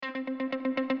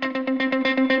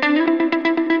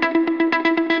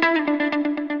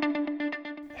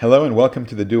Hello and welcome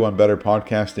to the Do One Better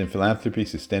podcast in philanthropy,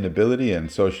 sustainability, and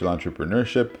social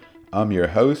entrepreneurship. I'm your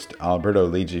host, Alberto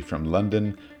Ligi from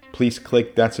London. Please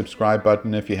click that subscribe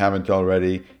button if you haven't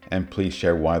already, and please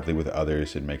share widely with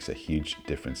others. It makes a huge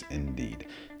difference indeed.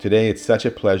 Today, it's such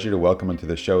a pleasure to welcome onto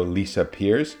the show Lisa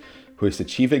Pearce, who is the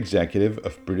Chief Executive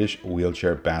of British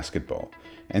Wheelchair Basketball.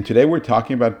 And today we're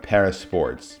talking about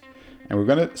parasports. And we're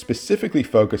going to specifically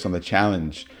focus on the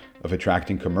challenge of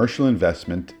attracting commercial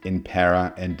investment in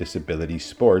para and disability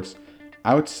sports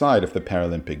outside of the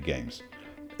Paralympic Games.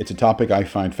 It's a topic I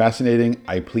find fascinating.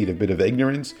 I plead a bit of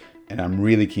ignorance, and I'm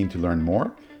really keen to learn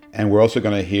more. And we're also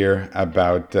going to hear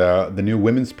about the new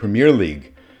Women's Premier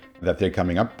League that they're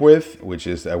coming up with, which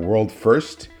is a world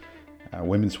first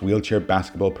Women's Wheelchair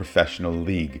Basketball Professional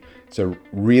League. So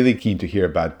really keen to hear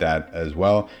about that as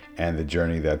well, and the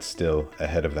journey that's still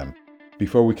ahead of them.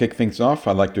 Before we kick things off,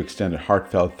 I'd like to extend a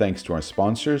heartfelt thanks to our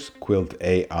sponsors, Quilt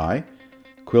AI.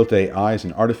 Quilt AI is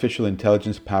an artificial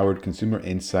intelligence-powered consumer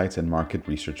insights and market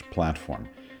research platform.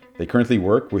 They currently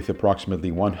work with approximately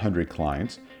 100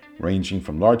 clients, ranging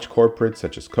from large corporates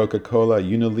such as Coca-Cola,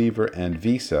 Unilever, and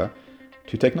Visa,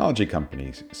 to technology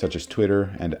companies such as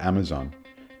Twitter and Amazon,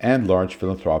 and large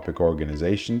philanthropic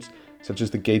organizations such as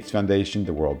the Gates Foundation,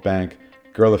 the World Bank,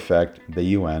 Girl Effect, the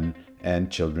UN,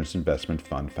 and Children's Investment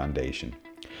Fund Foundation.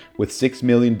 With 6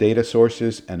 million data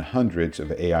sources and hundreds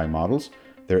of AI models,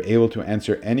 they're able to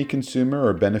answer any consumer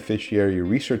or beneficiary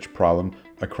research problem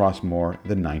across more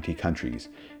than 90 countries.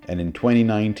 And in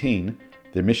 2019,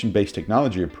 their mission-based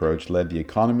technology approach led The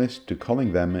Economist to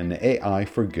calling them an AI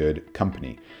for good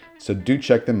company. So do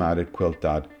check them out at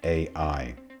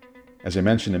quilt.ai. As I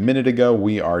mentioned a minute ago,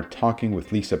 we are talking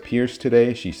with Lisa Pearce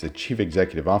today. She's the Chief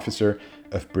Executive Officer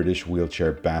of British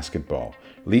Wheelchair Basketball.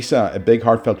 Lisa, a big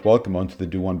heartfelt welcome onto the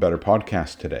Do One Better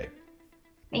podcast today.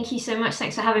 Thank you so much.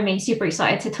 Thanks for having me. Super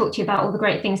excited to talk to you about all the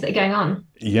great things that are going on.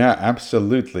 Yeah,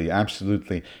 absolutely.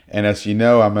 And as you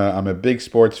know, I'm a big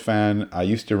sports fan. I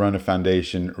used to run a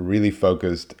foundation really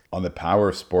focused on the power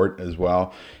of sport as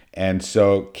well. And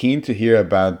so keen to hear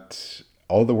about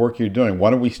all the work you're doing.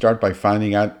 Why don't we start by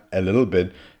finding out a little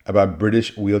bit about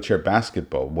British Wheelchair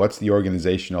Basketball? What's the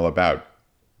organization all about?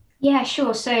 Yeah,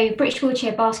 sure. So British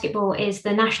Wheelchair Basketball is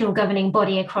the national governing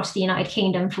body across the United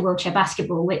Kingdom for wheelchair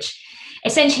basketball, which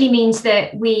essentially means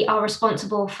that we are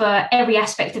responsible for every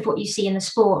aspect of what you see in the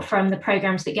sport, from the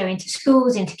programs that go into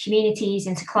schools, into communities,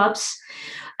 into clubs,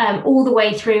 all the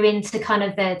way through into kind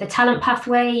of the talent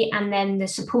pathway, and then the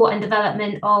support and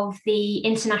development of the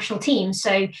international teams.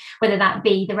 So whether that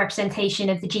be the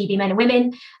representation of the GB men and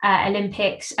women,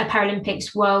 Olympics,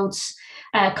 Paralympics, Worlds,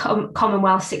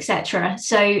 Commonwealths, etc.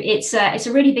 So it's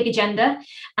a really big agenda,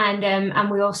 and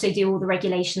we also do all the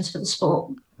regulations for the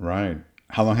sport. Right.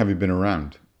 How long have you been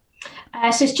around?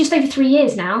 So it's just over 3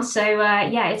 years now. So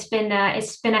it's been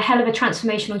a hell of a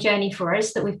transformational journey for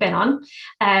us that we've been on,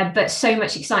 but so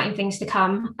much exciting things to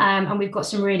come, and we've got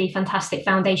some really fantastic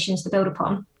foundations to build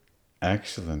upon.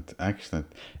 Excellent.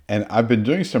 And I've been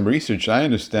doing some research. I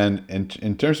understand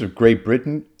in terms of Great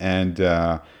Britain and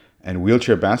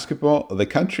wheelchair basketball, the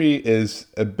country is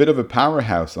a bit of a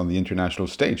powerhouse on the international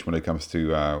stage when it comes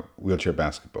to wheelchair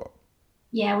basketball.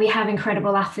 Yeah, we have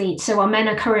incredible athletes. So our men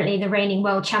are currently the reigning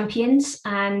world champions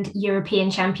and European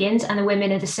champions, and the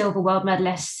women are the silver world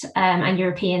medalists and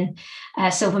European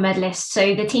silver medalists.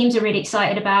 So the teams are really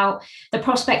excited about the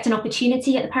prospect and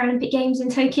opportunity at the Paralympic Games in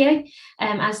Tokyo,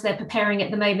 as they're preparing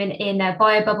at the moment in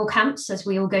bio-bubble camps as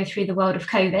we all go through the world of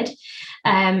COVID.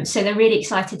 So they're really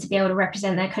excited to be able to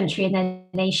represent their country and their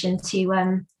nation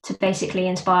to basically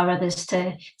inspire others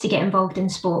to get involved in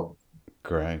sport.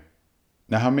 Great.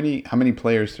 Now, how many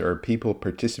players or people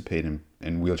participate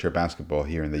in wheelchair basketball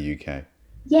here in the UK?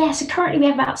 Yeah, so currently we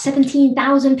have about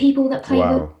 17,000 people that play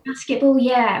Wow. basketball.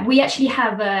 Yeah, we actually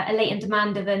have a latent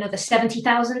demand of another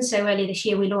 70,000. So earlier this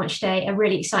year, we launched a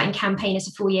really exciting campaign. It's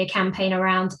a full-year campaign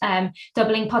around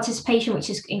doubling participation, which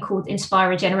is called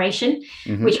Inspire a Generation,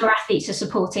 which our athletes are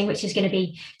supporting, which is going to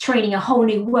be training a whole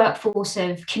new workforce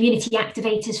of community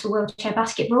activators for wheelchair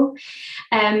basketball.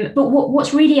 But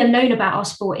what's really unknown about our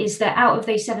sport is that out of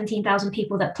those 17,000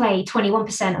 people that play,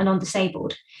 21% are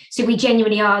non-disabled. So we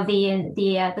genuinely are the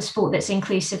sport that's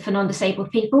inclusive for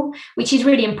non-disabled people, which is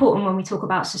really important when we talk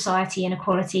about society and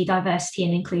equality, diversity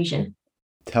and inclusion.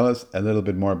 Tell us a little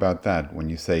bit more about that. When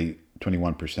you say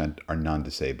 21% are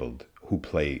non-disabled who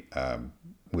play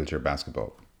wheelchair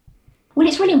basketball. Well,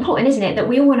 it's really important, isn't it, that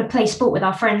we all want to play sport with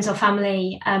our friends or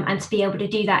family, and to be able to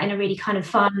do that in a really kind of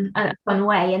fun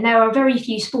way. And there are very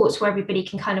few sports where everybody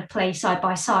can kind of play side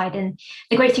by side. And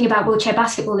the great thing about wheelchair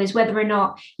basketball is whether or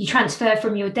not you transfer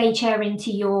from your day chair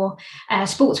into your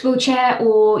sports wheelchair,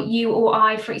 or you or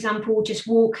I, for example, just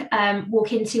walk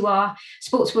into our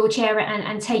sports wheelchair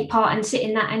and take part and sit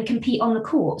in that and compete on the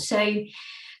court. So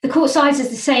the court size is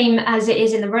the same as it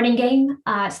is in the running game.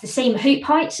 It's the same hoop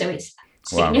height, so it's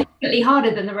Wow. significantly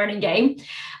harder than the running game.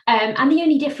 And the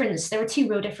only difference, there are two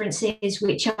real differences,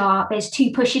 which are there's two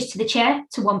pushes to the chair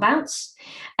to one bounce.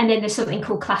 And then there's something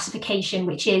called classification,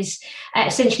 which is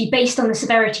essentially based on the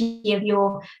severity of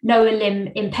your lower limb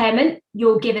impairment,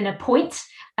 you're given a point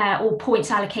or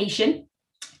points allocation.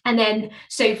 And then,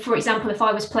 so for example, if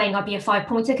I was playing, I'd be a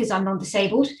 5-pointer because I'm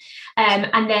non-disabled.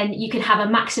 And then you can have a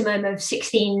maximum of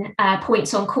 16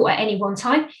 points on court at any one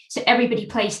time. So everybody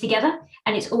plays together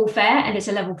and it's all fair and it's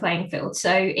a level playing field.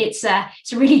 So it's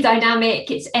really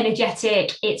dynamic, it's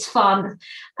energetic, it's fun.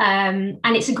 And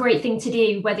it's a great thing to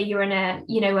do, whether you're in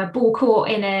a ball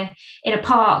court in a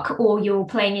park, or you're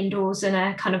playing indoors in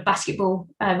a kind of basketball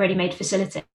ready-made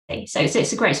facility. So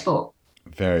it's a great sport.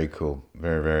 Very cool.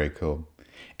 Very, very cool.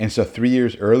 And so 3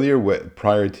 years earlier,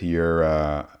 prior to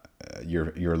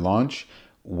your launch,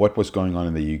 what was going on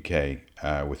in the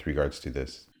UK with regards to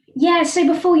this? Yeah, so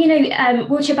before,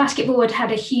 wheelchair basketball had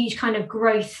a huge kind of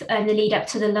growth in the lead up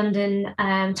to the London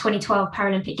 2012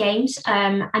 Paralympic Games.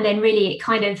 And then really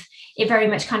it very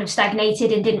much kind of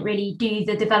stagnated and didn't really do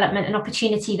the development and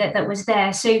opportunity that was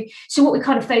there. So what we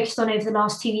kind of focused on over the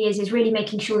last 2 years is really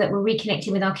making sure that we're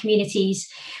reconnecting with our communities.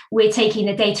 We're taking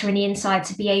the data and the insight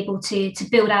to be able to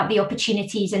build out the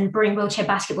opportunities and bring wheelchair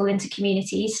basketball into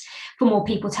communities for more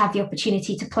people to have the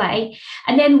opportunity to play.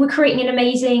 And then we're creating an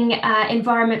amazing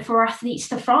environment for athletes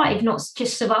to thrive, not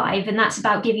just survive. And that's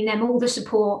about giving them all the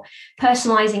support,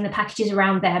 personalizing the packages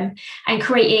around them, and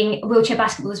creating wheelchair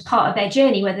basketball as part of their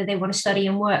journey, whether they want to study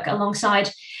and work alongside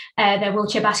their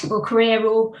wheelchair basketball career,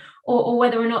 or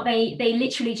whether or not they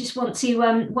literally just want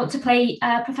to play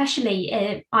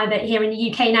professionally, either here in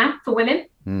the UK now for women,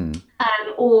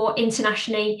 or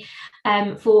internationally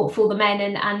for the men,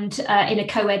 and in a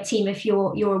co-ed team if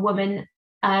you're a woman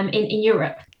in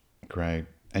Europe. Great.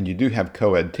 And you do have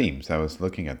co-ed teams. I was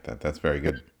looking at that. That's very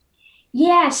good.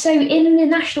 Yeah, so in the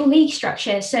national league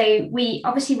structure, so we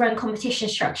obviously run competition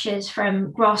structures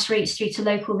from grassroots through to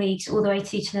local leagues, all the way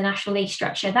through to the national league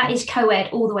structure. That is co-ed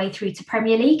all the way through to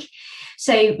Premier League.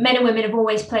 So men and women have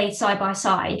always played side by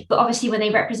side, but obviously when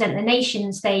they represent the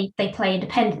nations, they play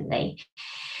independently.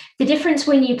 The difference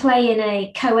when you play in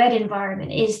a co-ed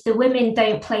environment is the women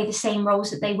don't play the same roles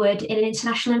that they would in an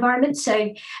international environment.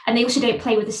 So, and they also don't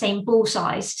play with the same ball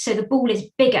size. So the ball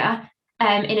is bigger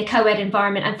in a co-ed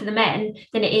environment and for the men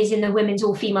than it is in the women's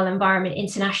all-female environment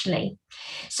internationally.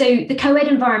 So the co-ed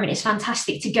environment is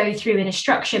fantastic to go through in a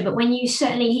structure, but when you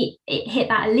certainly hit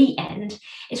that elite end,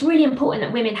 it's really important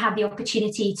that women have the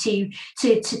opportunity to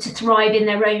thrive in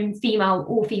their own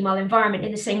all-female environment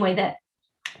in the same way that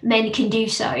men can do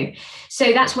so.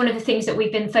 So that's one of the things that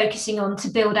we've been focusing on to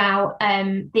build out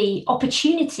the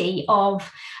opportunity of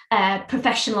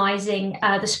professionalizing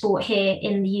the sport here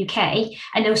in the UK,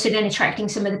 and also then attracting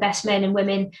some of the best men and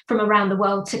women from around the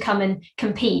world to come and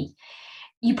compete.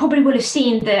 You probably will have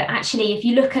seen that actually, if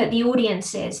you look at the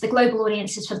audiences, the global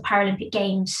audiences for the Paralympic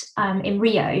Games in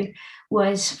Rio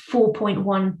was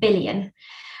 4.1 billion.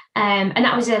 And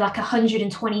that was like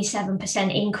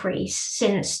 127% increase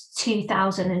since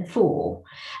 2004.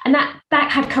 And that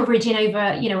had coverage in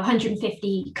over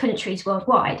 150 countries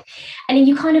worldwide. And then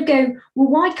you kind of go, well,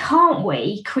 why can't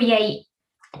we create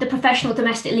the professional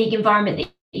domestic league environment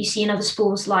that you see in other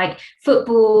sports like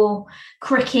football,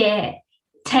 cricket,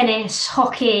 tennis,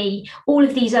 hockey, all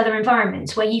of these other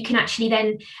environments where you can actually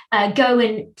then go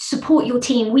and support your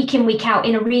team week in, week out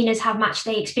in arenas, have match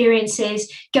day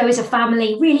experiences, go as a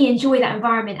family, really enjoy that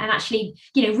environment, and actually,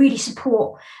 really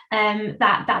support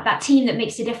that team that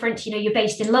makes a difference. You're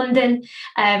based in London.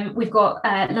 We've got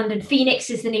London Phoenix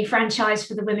is the new franchise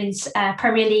for the Women's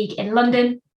Premier League in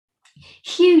London.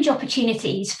 Huge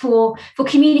opportunities for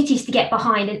communities to get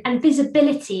behind, and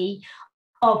visibility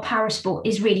of parasport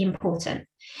is really important,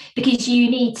 because you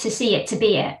need to see it to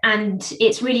be it. And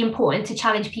it's really important to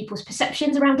challenge people's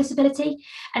perceptions around disability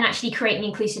and actually create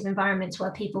inclusive environments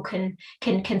where people can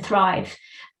thrive.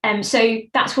 So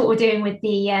that's what we're doing with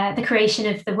the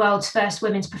creation of the world's first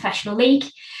women's professional league.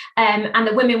 And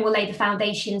the women will lay the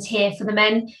foundations here for the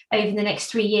men over the next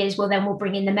 3 years. We'll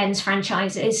bring in the men's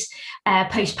franchises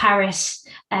post Paris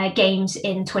Games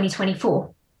in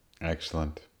 2024.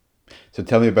 Excellent. So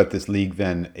tell me about this league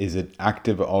then. Is it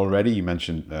active already? You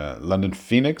mentioned London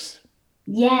Phoenix.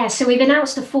 Yeah, so we've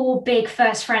announced the four big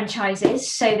first franchises.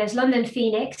 So there's London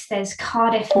Phoenix, there's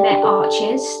Cardiff Met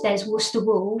Archers, there's Worcester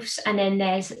Wolves, and then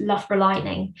there's Loughborough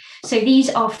Lightning. So these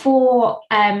are four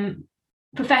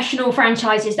professional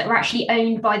franchises that are actually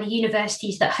owned by the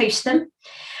universities that host them.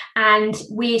 And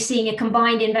we're seeing a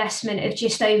combined investment of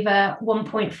just over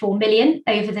 1.4 million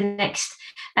over the next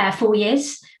 4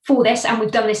 years for this. And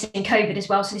we've done this in COVID as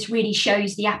well. So this really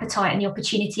shows the appetite and the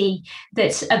opportunity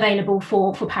that's available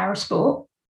for parasport.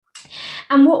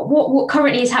 And what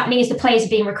currently is happening is the players are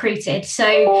being recruited. So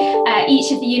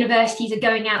each of the universities are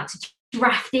going out to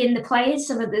draft in the players,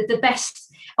 some of the best.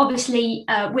 Obviously,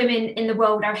 women in the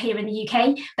world are here in the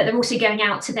UK, but they're also going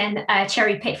out to then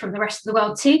cherry pick from the rest of the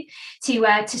world too,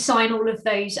 to sign all of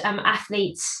those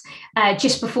athletes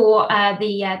just before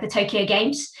the Tokyo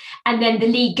Games. And then the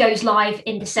league goes live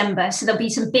in December. So there'll be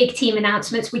some big team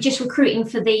announcements. We're just recruiting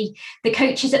for the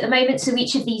coaches at the moment. So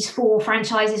each of these four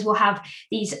franchises will have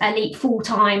these elite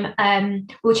full-time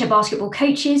wheelchair basketball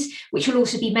coaches, which will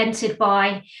also be mentored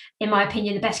by, in my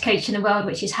opinion, the best coach in the world,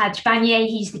 which is Haj Banye.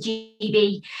 He's the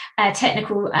GB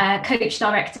technical coach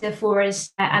director for us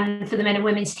and for the men and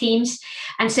women's teams.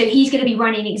 And so he's going to be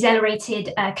running an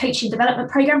accelerated coaching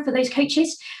development program for those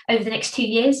coaches over the next 2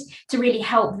 years to really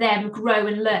help them grow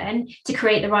and learn to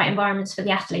create the right environments for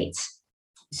the athletes.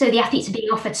 So the athletes are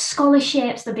being offered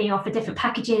scholarships, they're being offered different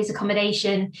packages,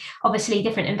 accommodation, obviously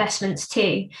different investments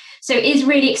too. So it is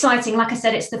really exciting. Like I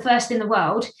said, it's the first in the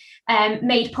world,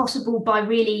 made possible by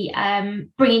really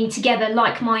bringing together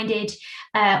like-minded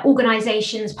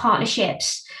organizations,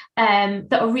 partnerships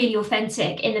that are really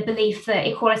authentic in the belief that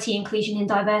equality, inclusion, and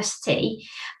diversity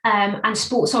and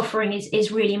sports offering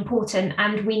is really important.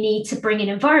 And we need to bring an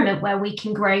environment where we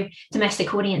can grow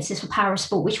domestic audiences for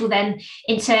parasport, which will then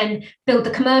in turn build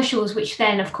the commercials, which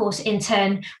then, of course, in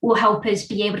turn will help us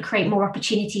be able to create more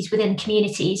opportunities within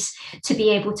communities to be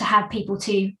able to have people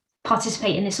to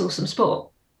participate in this awesome sport.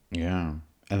 Yeah.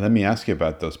 And let me ask you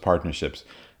about those partnerships.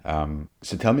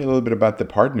 So tell me a little bit about the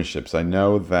partnerships. I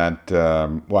know that,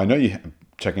 I know you,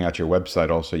 checking out your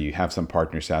website also, you have some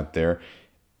partners out there.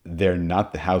 They're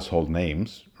not the household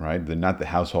names, right? They're not the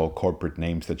household corporate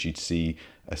names that you'd see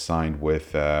assigned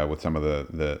with some of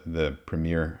the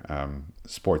premier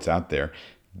sports out there.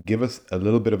 Give us a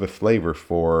little bit of a flavor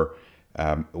for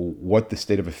what the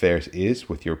state of affairs is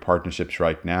with your partnerships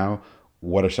right now.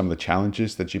 What are some of the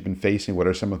challenges that you've been facing? What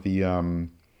are some of the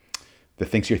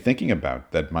things you're thinking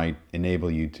about that might enable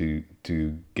you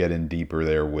to get in deeper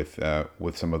there with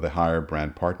some of the higher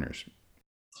brand partners?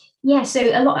 Yeah, so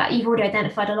you've already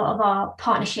identified a lot of our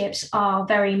partnerships are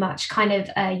very much kind of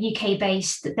UK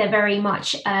based. They're very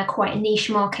much quite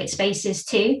niche market spaces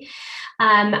too.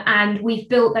 And we've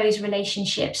built those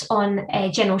relationships on a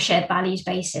general shared values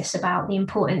basis about the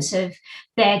importance of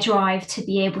their drive to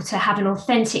be able to have an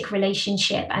authentic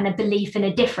relationship and a belief in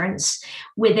a difference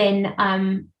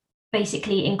within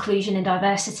basically inclusion and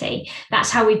diversity.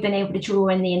 That's how we've been able to draw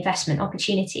in the investment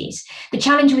opportunities. The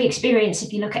challenge we experience,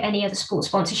 if you look at any other sports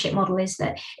sponsorship model, is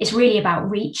that it's really about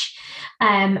reach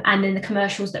and then the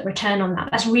commercials that return on that.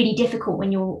 That's really difficult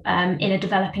when you're in a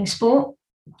developing sport,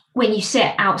 when you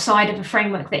sit outside of a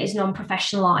framework that is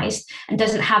non-professionalized and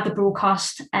doesn't have the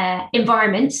broadcast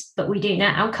environments that we do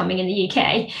now coming in the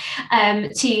UK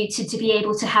to be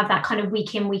able to have that kind of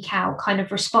week in, week out kind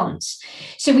of response.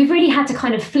 So we've really had to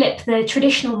kind of flip the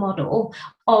traditional model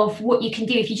of what you can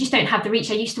do if you just don't have the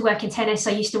reach. I used to work in tennis,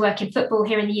 I used to work in football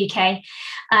here in the UK.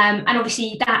 And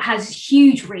obviously that has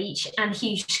huge reach and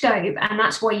huge scope. And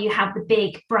that's why you have the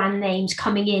big brand names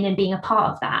coming in and being a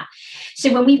part of that.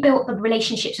 So when we built the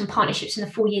relationships and partnerships and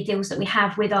the 4-year deals that we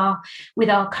have with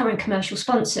our current commercial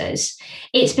sponsors,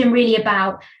 it's been really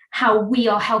about how we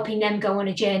are helping them go on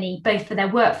a journey, both for their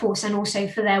workforce and also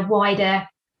for their wider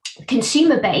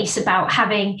consumer base, about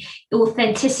having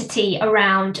authenticity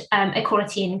around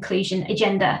equality and inclusion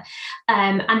agenda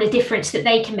and the difference that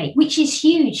they can make, which is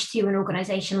huge to an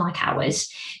organization like ours,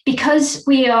 because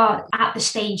we are at the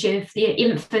stage of the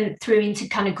infant through into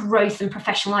kind of growth and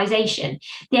professionalization.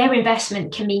 Their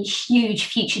investment can mean huge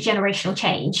future generational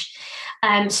change.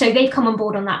 So they've come on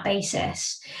board on that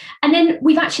basis. And then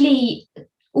we've actually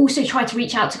also try to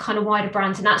reach out to kind of wider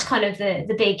brands, and that's kind of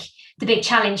the big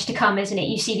challenge to come, isn't it?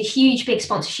 You see the huge big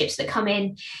sponsorships that come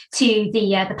in to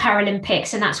the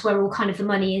Paralympics, and that's where all kind of the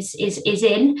money is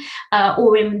in,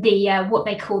 or in the what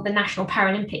they call the National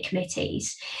Paralympic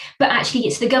Committees. But actually,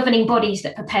 it's the governing bodies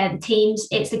that prepare the teams.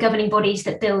 It's the governing bodies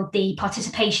that build the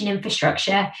participation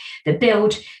infrastructure, that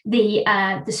build the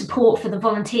support for the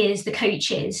volunteers, the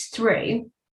coaches through.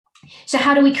 So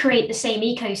how do we create the same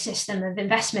ecosystem of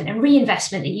investment and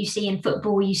reinvestment that you see in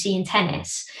football, you see in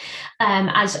tennis,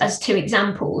 as two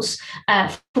examples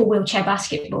for wheelchair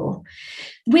basketball?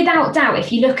 Without doubt,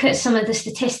 if you look at some of the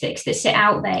statistics that sit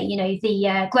out there,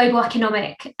 the Global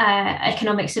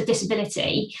Economics of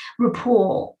Disability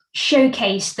report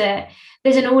showcased that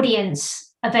there's an audience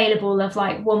available of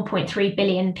like 1.3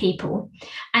 billion people.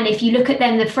 And if you look at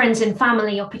then the friends and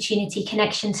family opportunity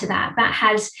connection to that, that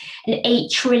has an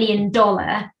 $8 trillion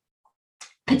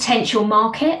potential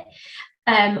market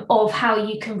of how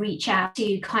you can reach out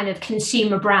to kind of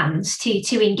consumer brands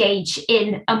to engage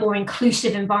in a more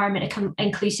inclusive environment,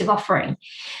 inclusive offering.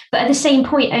 But at the same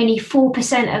point, only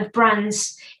 4% of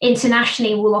brands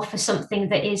internationally will offer something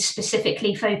that is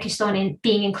specifically focused on in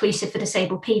being inclusive for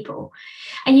disabled people.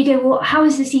 And you go, well, how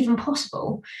is this even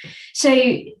possible?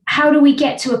 So how do we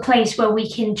get to a place where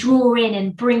we can draw in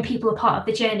and bring people a part of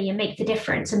the journey and make the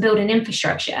difference and build an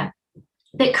infrastructure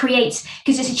that creates,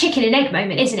 because it's a chicken and egg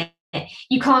moment, isn't it?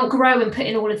 You can't grow and put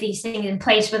in all of these things in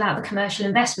place without the commercial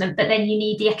investment, but then you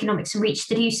need the economics and reach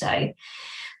to do so.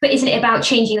 But isn't it about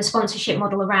changing the sponsorship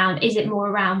model around? Is it more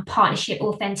around partnership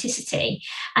authenticity?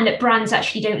 And that brands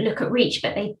actually don't look at reach,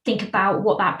 but they think about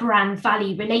what that brand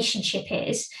value relationship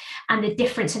is and the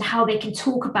difference in how they can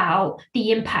talk about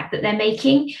the impact that they're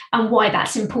making and why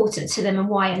that's important to them and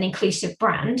why an inclusive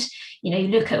brand. You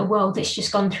look at a world that's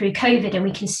just gone through COVID and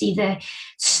we can see the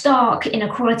stark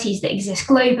inequalities that exist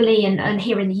globally and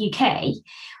here in the UK.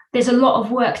 There's a lot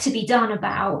of work to be done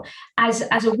about as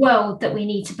a world that we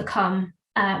need to become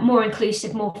more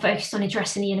inclusive, more focused on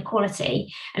addressing the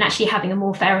inequality and actually having a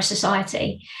more fairer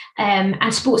society.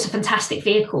 And sport's a fantastic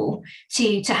vehicle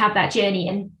to have that journey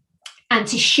and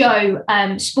to show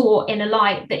sport in a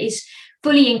light that is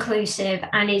fully inclusive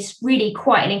and is really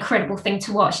quite an incredible thing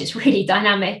to watch. It's really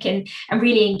dynamic and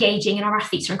really engaging, and our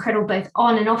athletes are incredible both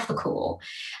on and off the court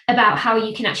about how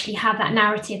you can actually have that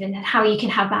narrative and how you can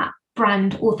have that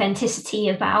brand authenticity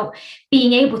about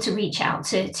being able to reach out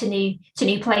to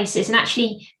new places and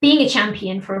actually being a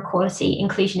champion for equality,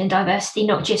 inclusion and diversity,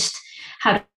 not just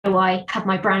how do I have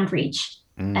my brand reach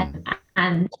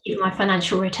and give my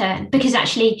financial return. Because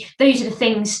actually those are the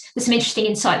things, there's some interesting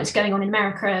insight that's going on in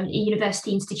America and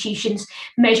university institutions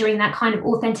measuring that kind of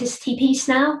authenticity piece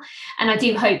now. And I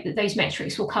do hope that those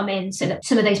metrics will come in so that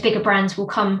some of those bigger brands will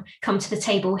come to the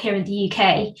table here in the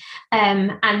UK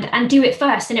and do it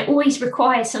first. And it always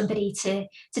requires somebody to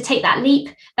take that leap,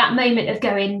 that moment of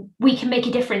going, we can make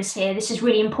a difference here. This is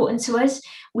really important to us.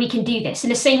 We can do this.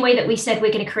 In the same way that we said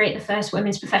we're going to create the first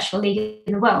women's professional league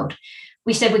in the world,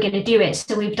 we said we're going to do it.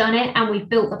 So we've done it and we've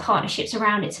built the partnerships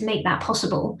around it to make that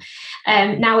possible.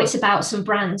 Now it's about some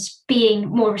brands being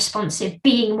more responsive,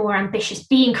 being more ambitious,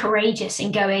 being courageous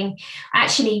and going,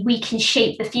 actually, we can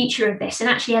shape the future of this.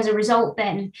 And actually, as a result,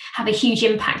 then have a huge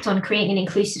impact on creating an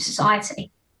inclusive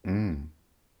society. And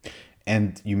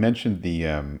you mentioned the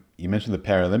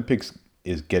Paralympics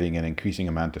is getting an increasing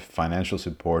amount of financial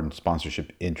support and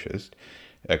sponsorship interest.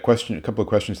 A couple of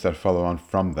questions that follow on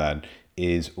from that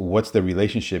is, what's the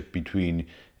relationship between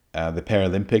the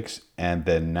Paralympics and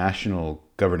the national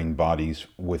governing bodies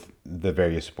with the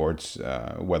various sports,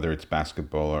 whether it's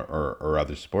basketball or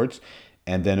other sports?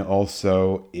 And then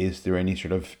also, is there any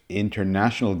sort of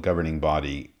international governing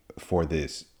body for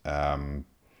this,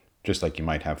 just like you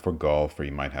might have for golf or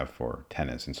you might have for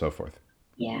tennis and so forth?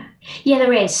 Yeah,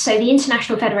 there is. So the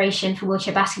International Federation for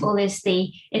Wheelchair Basketball is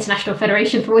the International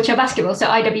Federation for Wheelchair Basketball, so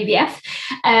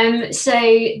IWBF. So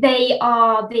they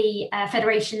are the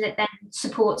federation that then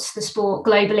supports the sport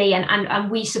globally, and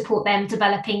we support them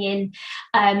developing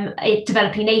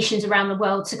nations around the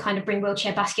world to kind of bring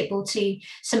wheelchair basketball to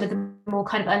some of the more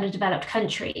kind of underdeveloped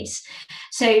countries.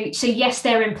 So yes,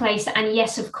 they're in place, and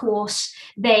yes, of course,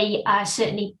 they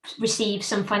certainly receive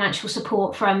some financial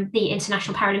support from the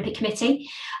International Paralympic Committee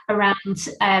around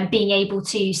being able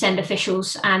to send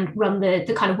officials and run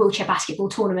the kind of wheelchair basketball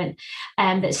tournament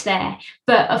that's there.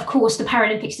 But of course, the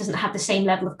Paralympics doesn't have the same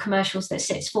level of commercials that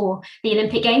sits for the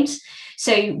Olympic Games.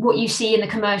 So what you see in the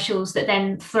commercials that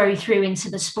then flow through into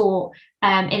the sport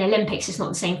in Olympics is not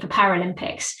the same for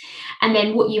Paralympics. And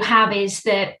then what you have is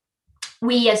that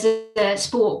we as a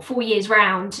sport 4 years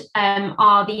round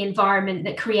are the environment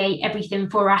that create everything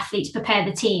for athletes, prepare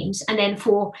the teams. And then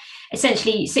for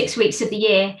essentially 6 weeks of the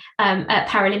year at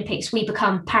Paralympics, we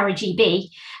become Para-GB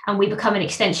and we become an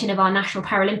extension of our National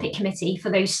Paralympic Committee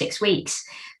for those 6 weeks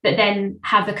that then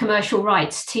have the commercial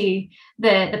rights to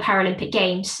the Paralympic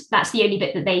Games. That's the only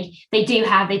bit that they do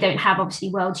have. They don't have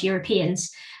obviously Worlds,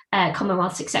 Europeans.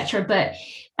 Commonwealths, etc. But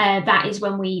that is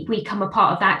when we become a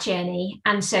part of that journey,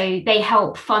 and so they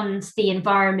help fund the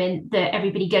environment that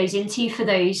everybody goes into for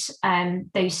those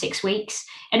 6 weeks.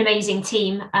 An amazing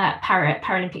team at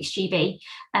Paralympics GB.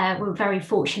 We're very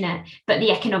fortunate, but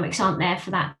the economics aren't there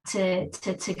for that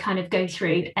to kind of go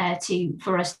through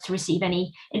for us to receive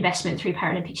any investment through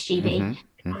Paralympics GB.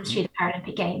 Through the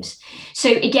Paralympic Games.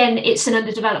 So again, it's an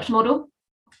underdeveloped model,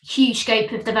 huge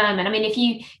scope of development. I mean, if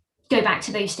you go back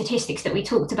to those statistics that we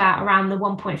talked about around the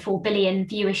 1.4 billion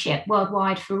viewership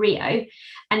worldwide for Rio,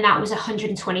 and that was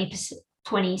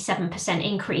 127%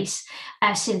 increase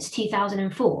since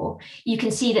 2004, you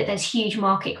can see that there's huge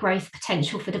market growth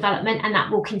potential for development, and that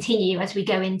will continue as we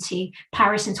go into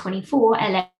Paris in 24,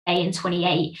 LA in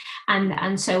 28,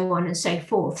 and so on and so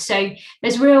forth. So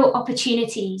there's real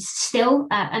opportunities still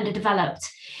underdeveloped,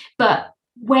 but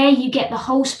where you get the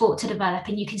whole sport to develop,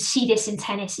 and you can see this in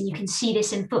tennis and you can see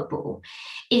this in football,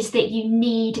 is that you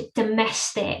need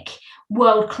domestic,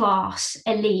 world-class,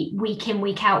 elite, week in,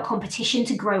 week out competition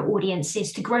to grow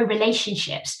audiences, to grow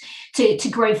relationships, to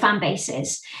grow fan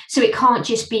bases. So it can't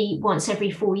just be once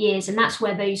every 4 years. And that's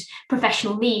where those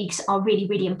professional leagues are really,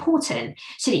 really important,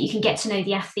 so that you can get to know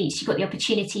the athletes. You've got the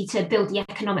opportunity to build the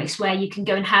economics where you can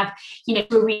go and have,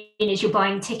 arenas, you're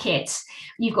buying tickets.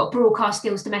 You've got broadcast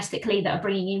deals domestically that are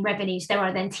bringing in revenues. There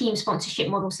are then team sponsorship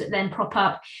models that then prop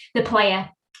up the player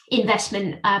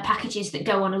investment packages that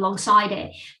go on alongside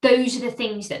it. Those are the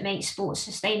things that make sports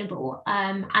sustainable,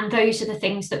 and those are the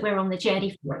things that we're on the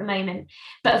journey for at the moment.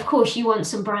 But of course, you want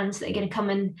some brands that are going to come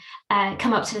and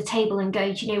come up to the table and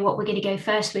go, do you know what, we're going to go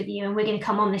first with you, and we're going to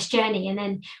come on this journey, and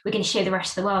then we're going to show the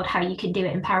rest of the world how you can do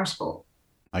it in parasport.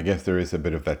 I guess there is a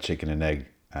bit of that chicken and egg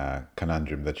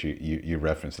conundrum that you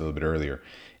referenced a little bit earlier.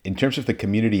 In terms of the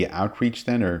community outreach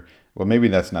then, or, well, maybe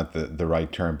that's not the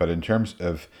right term, but in terms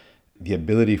of the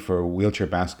ability for wheelchair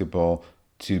basketball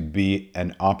to be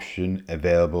an option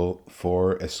available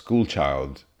for a school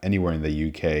child anywhere in the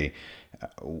UK,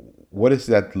 what is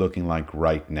that looking like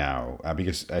right now?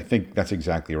 Because I think that's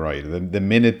exactly right. The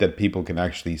minute that people can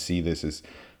actually see this as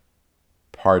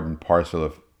part and parcel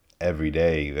of every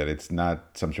day, that it's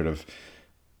not some sort of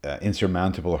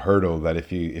insurmountable hurdle, that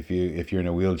if you're in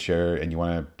a wheelchair and you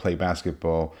want to play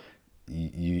basketball,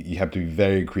 you have to be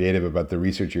very creative about the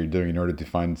research you're doing in order to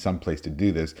find some place to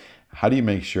do this. How do you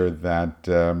make sure that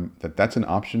that's an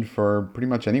option for pretty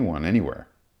much anyone, anywhere?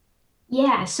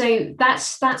 Yeah, so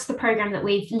that's the program that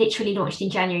we've literally launched in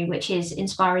January, which is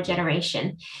Inspire a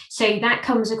Generation. So that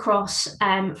comes across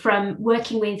from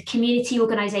working with community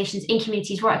organisations in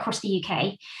communities right across the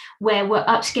UK, where we're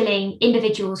upskilling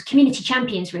individuals, community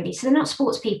champions really. So they're not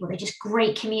sports people, they're just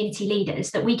great community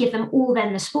leaders that we give them all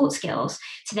then the sports skills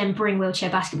to then bring wheelchair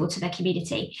basketball to their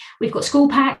community. We've got school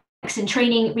packs and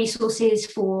training resources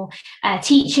for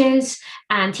teachers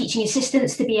and teaching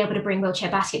assistants to be able to bring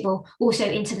wheelchair basketball also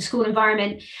into the school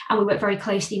environment. And we work very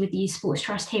closely with the Youth Sports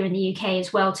Trust here in the UK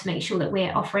as well to make sure that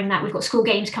we're offering that. We've got school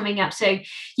games coming up. So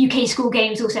UK School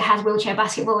Games also has wheelchair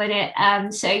basketball in it.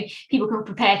 So people can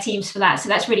prepare teams for that. So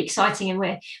that's really exciting. And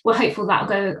we're hopeful that'll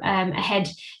go ahead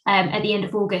at the end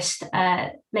of August,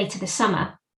 later this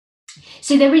summer.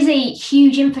 So there is a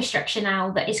huge infrastructure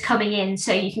now that is coming in.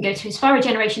 So you can go to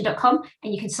inspiregeneration.com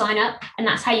and you can sign up, and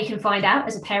that's how you can find out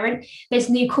as a parent. There's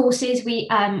new courses.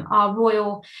 Our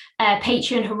royal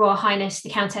patron, Her Royal Highness the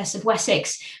Countess of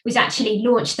Wessex, was actually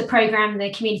launched the program, the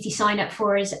community sign up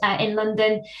for us in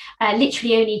London,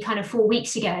 literally only kind of 4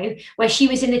 weeks ago, where she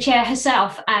was in the chair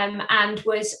herself and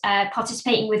was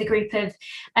participating with a group of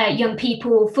young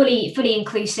people, fully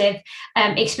inclusive,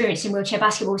 experiencing wheelchair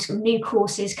basketball. Some new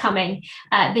courses coming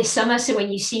this summer. So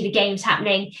when you see the games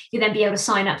happening, you'll then be able to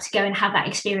sign up to go and have that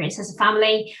experience as a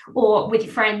family or with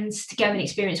your friends to go and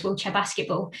experience wheelchair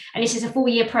basketball. And this is a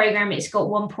 4-year program. It's got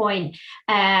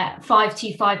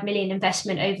 1.525 million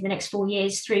investment over the next 4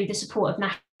 years through the support of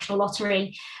National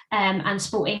Lottery and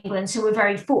Sport England. So we're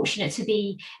very fortunate to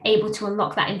be able to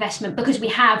unlock that investment because we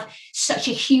have such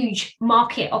a huge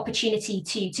market opportunity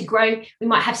to grow. We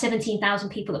might have 17,000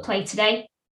 people that play today,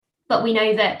 but we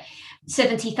know that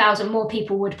 70,000 more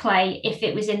people would play if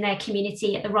it was in their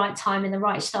community at the right time, in the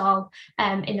right style,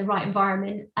 in the right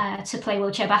environment to play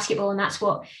wheelchair basketball. And that's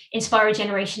what Inspire a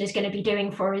Generation is going to be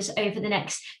doing for us over the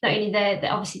next, not only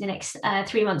obviously the next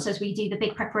 3 months as we do the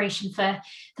big preparation for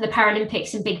the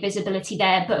Paralympics and big visibility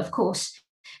there, but of course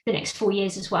the next 4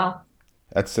 years as well.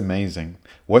 That's amazing.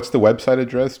 What's the website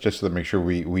address, just to make sure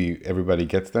we everybody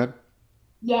gets that?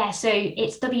 Yeah, so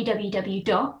it's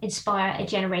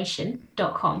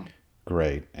www.inspireageneration.com.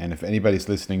 Great. And if anybody's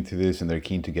listening to this and they're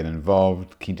keen to get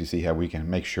involved, keen to see how we can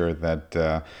make sure that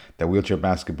that wheelchair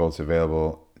basketball is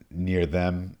available near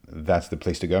them, that's the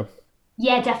place to go?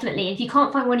 Yeah, definitely. If you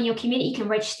can't find one in your community, you can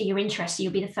register your interest. So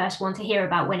you'll be the first one to hear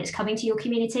about when it's coming to your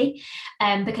community.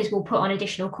 Because we'll put on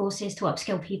additional courses to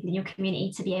upskill people in your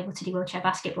community to be able to do wheelchair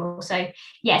basketball. So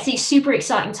yes, it's super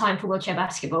exciting time for wheelchair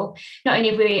basketball. Not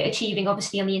only are we achieving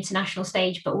obviously on the international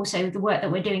stage, but also the work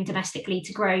that we're doing domestically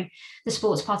to grow the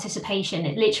sports participation.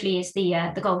 It literally is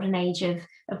the golden age of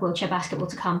wheelchair basketball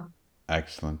to come.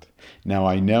 Excellent. Now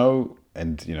I know,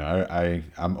 and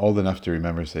I'm old enough to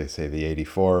remember, say the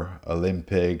 '84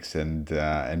 Olympics, and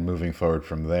moving forward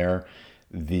from there,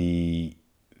 the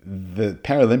the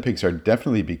Paralympics are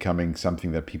definitely becoming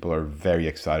something that people are very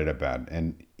excited about.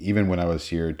 And even when I was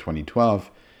here in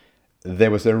 2012,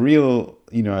 there was a real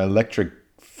electric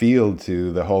feel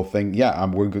to the whole thing. Yeah,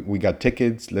 we got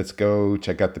tickets. Let's go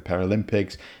check out the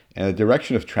Paralympics, and the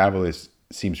direction of travel is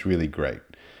seems really great.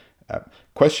 Uh,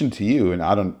 Question to you, and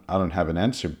I don't have an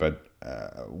answer, but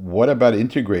what about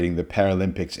integrating the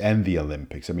Paralympics and the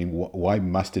Olympics? I mean, why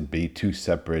must it be two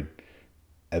separate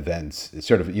events? It's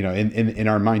sort of, in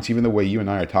our minds, even the way you and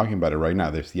I are talking about it right now,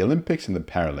 there's the Olympics and the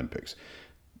Paralympics.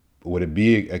 Would it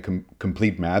be a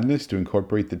complete madness to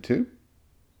incorporate the two?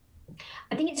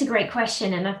 I think it's a great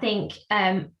question. And I think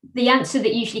the answer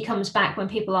that usually comes back when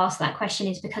people ask that question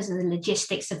is because of the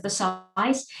logistics of the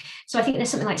size. So I think there's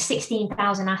something like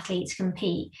 16,000 athletes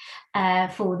compete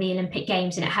for the Olympic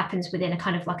Games, and it happens within a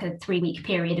kind of like a 3 week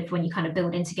period of when you kind of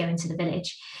build in to go into the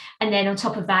village. And then on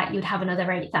top of that, you'd have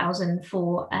another 8,000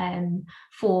 for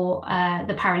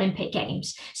the Paralympic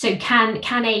Games. So can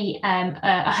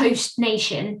a host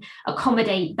nation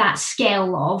accommodate that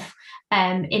scale of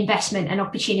investment and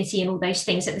opportunity and all those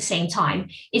things at the same time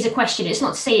is a question. It's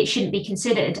not to say it shouldn't be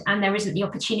considered, and there isn't the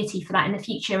opportunity for that in the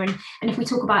future. And if we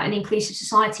talk about an inclusive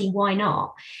society, why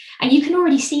not? And you can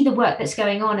already see the work that's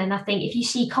going on. And I think if you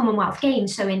see Commonwealth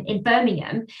Games, so in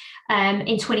Birmingham,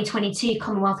 in 2022,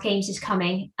 Commonwealth Games is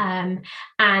coming.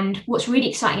 And what's really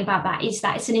exciting about that is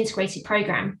that it's an integrated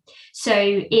program. So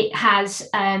it has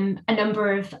a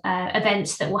number of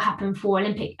events that will happen for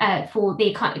for the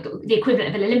equivalent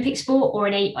of an Olympic sport or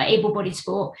an able-bodied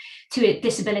sport, to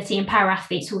disability and para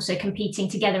athletes also competing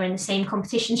together in the same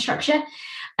competition structure.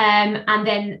 And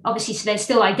then obviously, so there's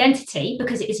still identity,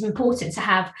 because it is important to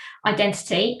have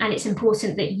identity, and it's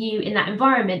important that you in that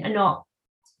environment are not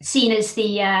seen as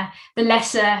the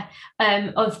lesser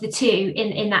of the two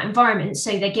in that environment.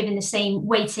 So they're given the same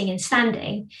weighting and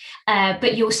standing.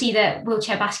 But you'll see that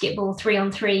wheelchair basketball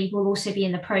 3-on-3 will also be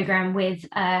in the program, with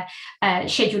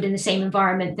scheduled in the same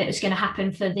environment that is going to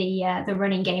happen for the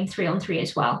running game 3-on-3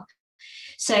 as well.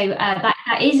 So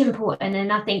that is important.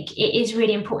 And I think it is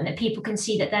really important that people can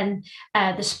see that then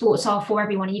the sports are for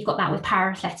everyone. And you've got that with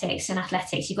para athletics and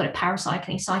athletics, you've got it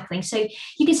paracycling, cycling. So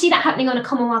you can see that happening on a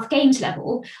Commonwealth Games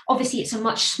level. Obviously, it's a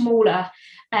much smaller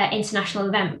international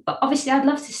event, but obviously I'd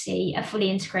love to see a fully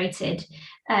integrated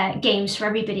games for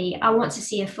everybody. I want to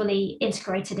see a fully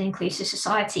integrated, inclusive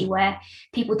society where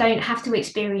people don't have to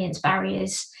experience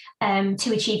barriers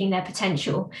to achieving their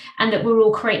potential, and that we're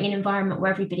all creating an environment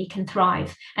where everybody can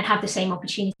thrive and have the same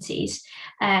opportunities.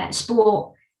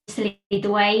 Sport is to lead the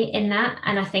way in that,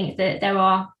 and I think that there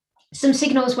are some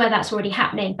signals where that's already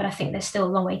happening, but I think there's still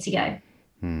a long way to go.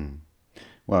 Hmm.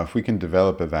 Well, if we can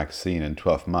develop a vaccine in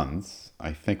 12 months,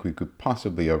 I think we could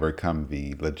possibly overcome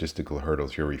the logistical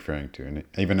hurdles you're referring to. And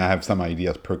even I have some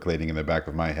ideas percolating in the back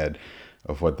of my head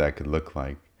of what that could look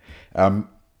like. Um,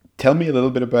 Tell me a little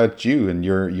bit about you and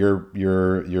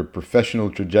your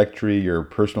professional trajectory, your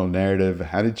personal narrative.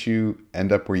 How did you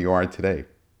end up where you are today?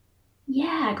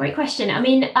 Yeah, great question. I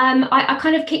mean, I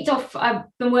kind of kicked off. I've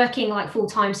been working like full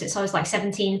time since I was like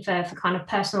 17 for kind of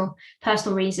personal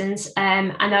reasons.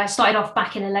 And I started off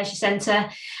back in a leisure centre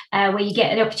where you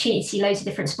get an opportunity to see loads of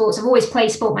different sports. I've always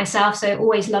played sport myself, so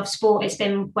always loved sport. It's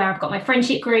been where I've got my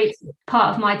friendship group,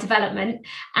 part of my development.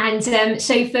 And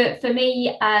so for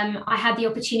me, I had the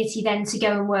opportunity then to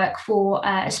go and work for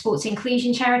a sports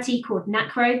inclusion charity called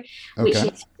NACRO, which Okay.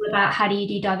 is about how do you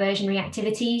do diversionary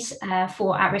activities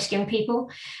for at-risk young people,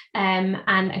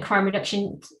 and crime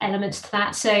reduction elements to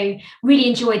that. So really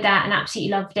enjoyed that and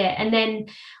absolutely loved it. And then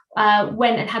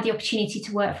went and had the opportunity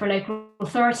to work for a local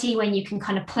authority when you can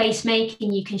kind of place make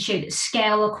and you can show that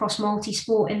scale across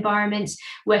multi-sport environments,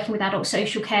 working with adult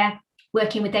social care.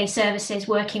 working with day services,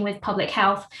 working with public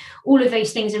health. All of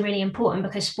those things are really important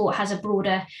because sport has a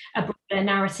broader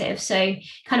narrative. So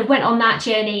kind of went on that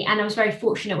journey, and I was very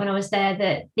fortunate when I was there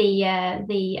that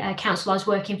the council I was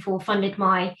working for funded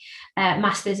my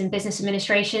master's in business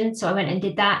administration. So I went and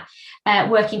did that,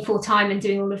 working full time and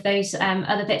doing all of those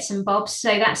other bits and bobs. So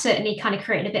that certainly kind of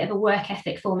created a bit of a work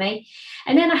ethic for me.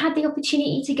 And then I had the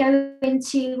opportunity to go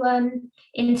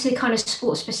into kind of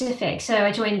sport specific. So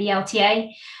I joined the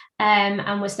LTA.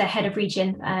 And was the head of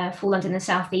region for London and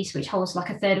South East, which holds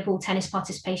like a third of all tennis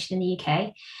participation in the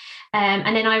UK.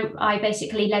 And then I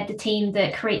basically led the team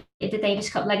that created the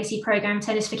Davis Cup Legacy Programme,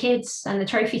 Tennis for Kids, and the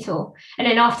Trophy Tour. And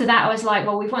then after that, I was like,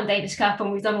 well, we've won Davis Cup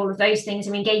and we've done all of those things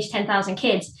and we engaged 10,000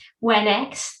 kids. Where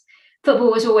next? Football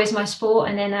was always my sport.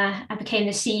 And then I became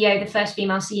the CEO, the first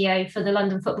female CEO for the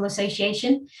London Football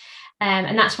Association.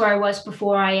 And that's where I was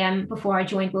before I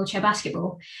joined wheelchair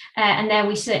basketball. And there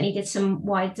we certainly did some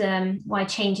wide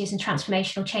changes and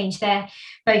transformational change there,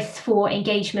 both for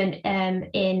engagement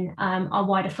in our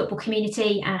wider football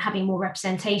community and having more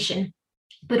representation,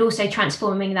 but also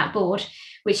transforming that board,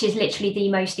 which is literally the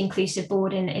most inclusive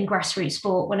board in grassroots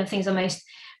sport. One of the things I'm most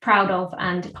proud of,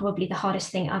 and probably the hardest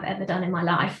thing I've ever done in my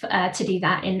life, to do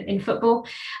that in football.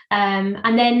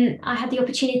 And then I had the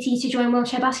opportunity to join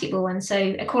wheelchair basketball. And so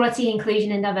equality,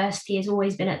 inclusion and diversity has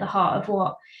always been at the heart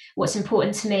of what's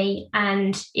important to me.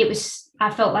 And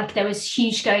I felt like there was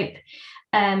huge scope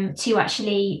to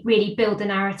actually really build the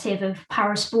narrative of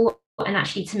parasport and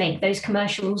actually to make those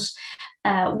commercials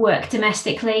work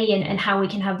domestically, and how we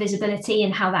can have visibility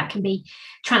and how that can be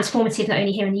transformative, not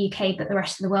only here in the UK, but the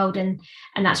rest of the world. And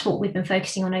that's what we've been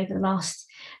focusing on over the last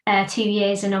 2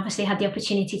 years, and obviously had the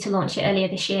opportunity to launch it earlier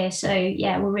this year. So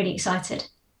yeah, we're really excited.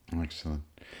 Excellent.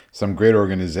 Some great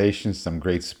organizations, some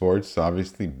great sports,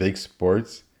 obviously big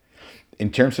sports.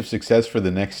 In terms of success for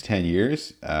the next 10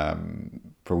 years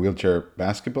for wheelchair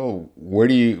basketball, where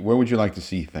would you like to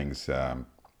see things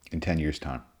in 10 years'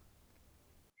 time?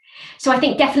 So I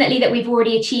think definitely that we've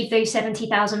already achieved those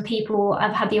 70,000 people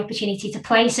have had the opportunity to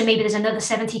play. So maybe there's another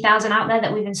 70,000 out there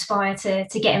that we've inspired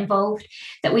to get involved,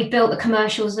 that we've built the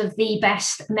commercials of the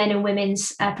best men and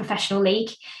women's professional league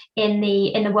in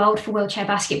the world for wheelchair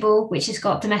basketball, which has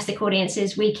got domestic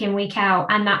audiences week in, week out,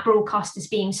 and that broadcast is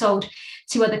being sold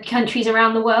to other countries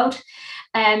around the world.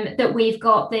 That we've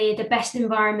got the best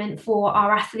environment for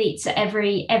our athletes at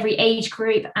every age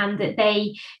group, and that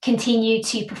they continue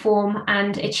to perform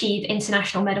and achieve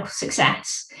international medal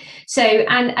success. So,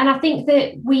 and I think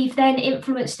that we've then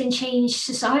influenced and changed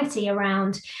society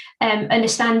around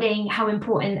understanding how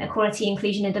important equality,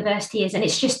 inclusion and diversity is. And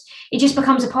it just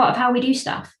becomes a part of how we do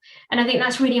stuff. And I think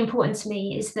that's really important to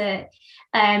me, is that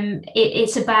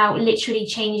it's about literally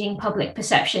changing public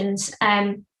perceptions,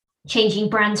 changing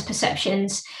brands'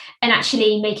 perceptions, and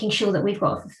actually making sure that we've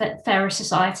got a fairer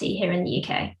society here in the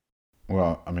UK.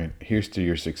 Well, I mean, here's to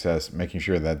your success, making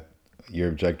sure that your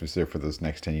objectives there for those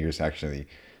next 10 years actually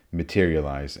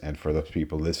materialize, and for those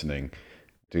people listening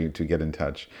to get in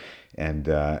touch and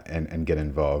get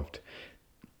involved.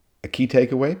 A key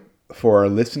takeaway for our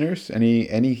listeners,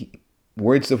 any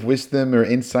words of wisdom or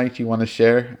insight you want to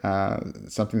share,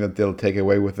 something that they'll take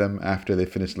away with them after they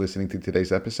finish listening to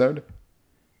today's episode?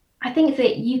 I think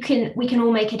that we can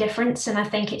all make a difference. And I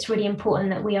think it's really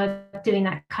important that we are doing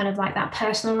that kind of like that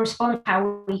personal response,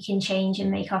 how we can change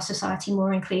and make our society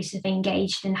more inclusive,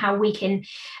 engaged, and how we can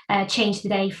change the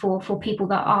day for people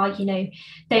that are,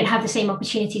 don't have the same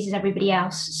opportunities as everybody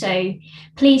else. So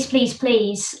please,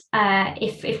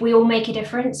 if we all make a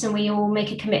difference and we all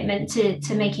make a commitment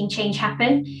to making change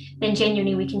happen, then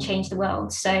genuinely we can change the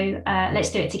world. So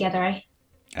let's do it together, eh?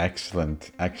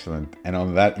 Excellent. And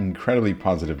on that incredibly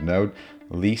positive note,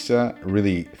 Lisa,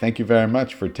 really, thank you very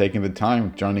much for taking the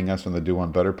time joining us on the Do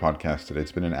One Better podcast today.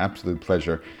 It's been an absolute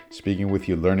pleasure speaking with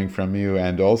you, learning from you,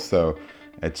 and also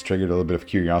it's triggered a little bit of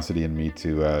curiosity in me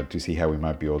to see how we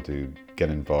might be able to get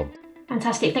involved.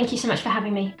 Fantastic. Thank you so much for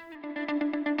having me.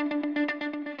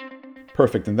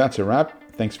 Perfect. And that's a wrap.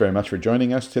 Thanks very much for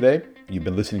joining us today. You've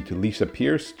been listening to Lisa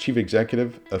Pearce, Chief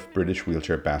Executive of British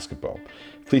Wheelchair Basketball.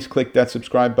 Please click that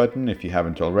subscribe button if you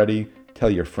haven't already. Tell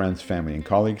your friends, family, and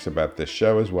colleagues about this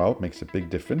show as well. It makes a big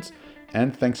difference.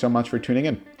 And thanks so much for tuning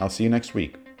in. I'll see you next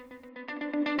week.